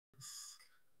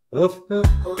Of Oh, oh,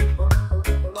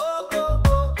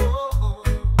 oh, oh,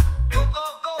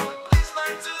 oh, oh. Please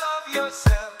learn to love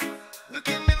yourself. Look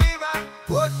in the mirror.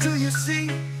 What do you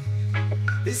see?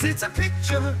 Is it a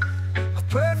picture of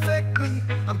perfect me?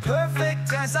 I'm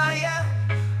perfect as I am.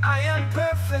 I am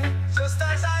perfect just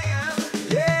as I am.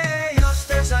 Yeah,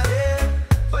 just as I am.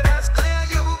 But that's clear,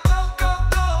 you go.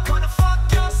 Wanna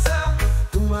fuck yourself.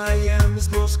 Who I am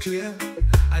is most clear.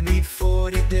 I need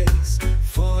 40 days,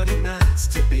 40 nights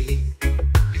to be.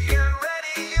 Being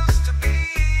ready used to be.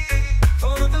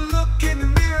 For the look in the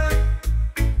mirror.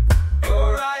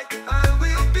 Alright, I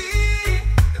will be.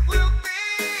 It will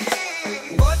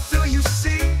be. What do you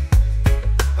see?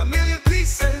 A million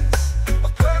pieces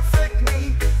of perfect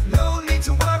me. No need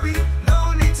to worry,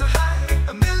 no need to hide.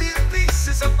 A million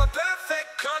pieces of my perfect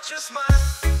conscious mind.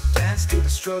 Dance to the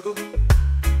struggle,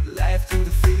 laugh through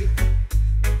the fear.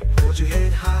 Hold your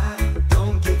head high,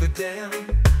 don't give a damn.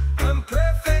 I'm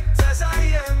perfect as I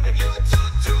am, and you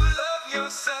too love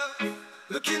yourself.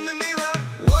 Look in the mirror,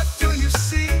 what do you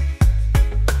see?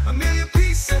 A million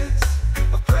pieces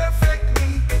of perfect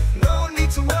me. No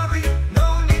need to worry,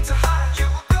 no need to hide. You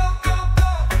go.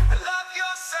 I love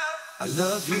yourself. I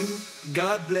love you,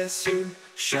 God bless you,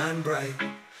 shine bright.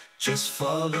 Just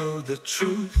follow the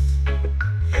truth.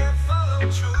 Yeah, follow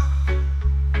truth.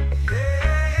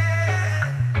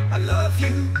 I love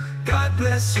you, God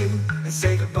bless you, and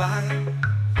say goodbye,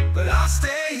 but I'll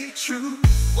stay true.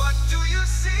 What do you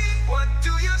see? What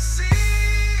do you see?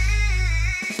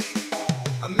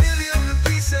 A million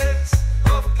pieces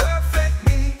of perfect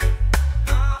me.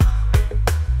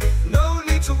 No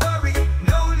need to worry,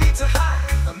 no need to hide.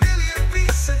 A million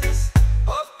pieces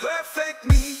of perfect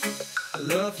me. I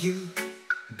love you,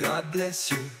 God bless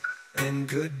you, and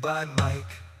goodbye,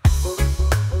 Mike.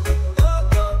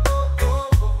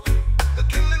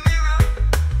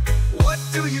 What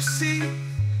do you see?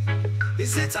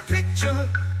 Is it a picture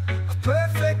of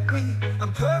perfect me?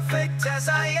 I'm perfect as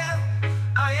I am.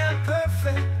 I am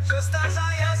perfect just as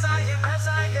I am.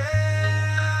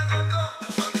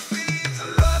 I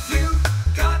love you,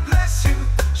 God bless you,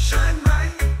 shine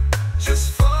bright.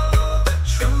 Just follow the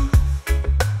truth.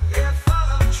 Yeah,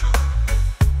 follow truth.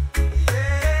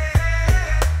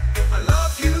 Yeah, I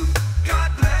love you,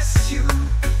 God bless you,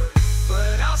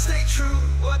 but I'll stay true.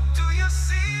 What do you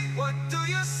see? What do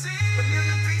you see? A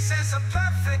million pieces of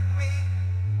perfect me.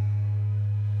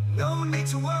 No need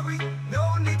to worry,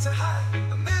 no need to hide.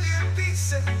 A million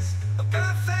pieces of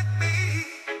perfect me.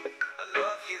 I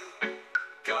love you,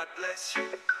 God bless you,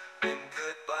 and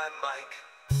goodbye, Mike.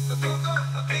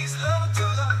 Please love to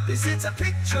love. This is a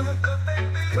picture of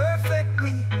perfect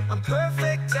me. I'm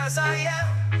perfect as I am.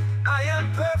 I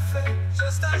am perfect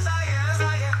just as I am.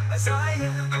 As I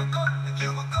am. And you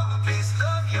will go. Please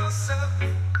love yourself.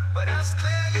 But that's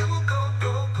clear, you will go.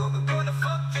 Gonna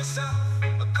fuck yourself.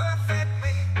 A perfect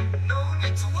me. No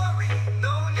need to worry,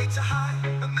 no need to hide.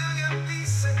 A million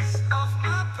pieces of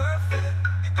my perfect.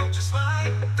 You don't just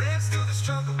lie. Dance to the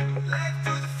struggle, laugh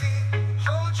through the fear.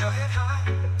 Hold your head high,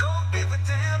 don't give a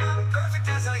damn. I'm perfect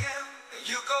as I am.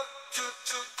 You go to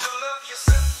love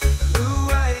yourself.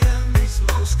 Who I am is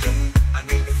most key. I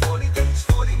need 40 days,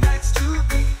 40 nights to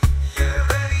be. Yeah,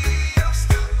 ready used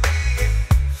to be.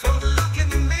 For the look in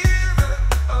the mirror.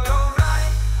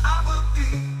 Alright, I will be.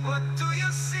 What do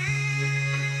you see?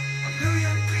 A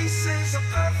million pieces of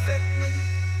perfect me.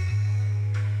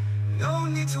 No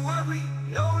need to worry,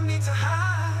 no need to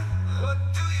hide. What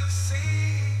do you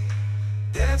see?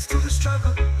 Dance to the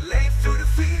struggle, lay through the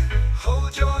fear.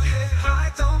 Hold your head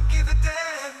high, don't give a damn.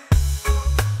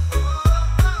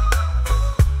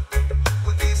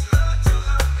 With these love to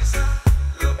love is I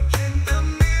look in the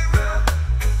mirror.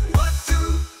 What do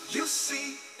you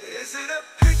see? Is it a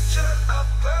picture of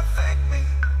perfect me?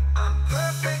 I'm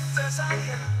perfect as I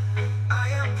am. I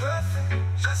am perfect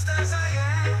just as I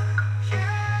am.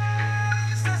 Yeah,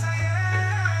 just as I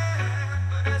am.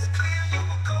 But as clear you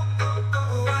will go.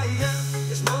 Who I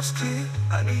am is most clear.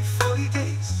 I need 40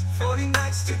 days, 40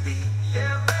 nights to be.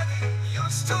 Yeah, ready. You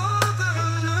stole the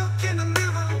look in the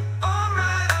mirror.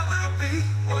 Alright, I will be.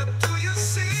 What do you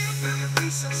see? A million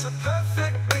pieces of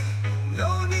perfect me.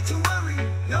 No need to worry,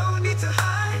 no need to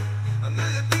hide. A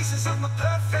million pieces of my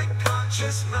perfect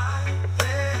conscious mind.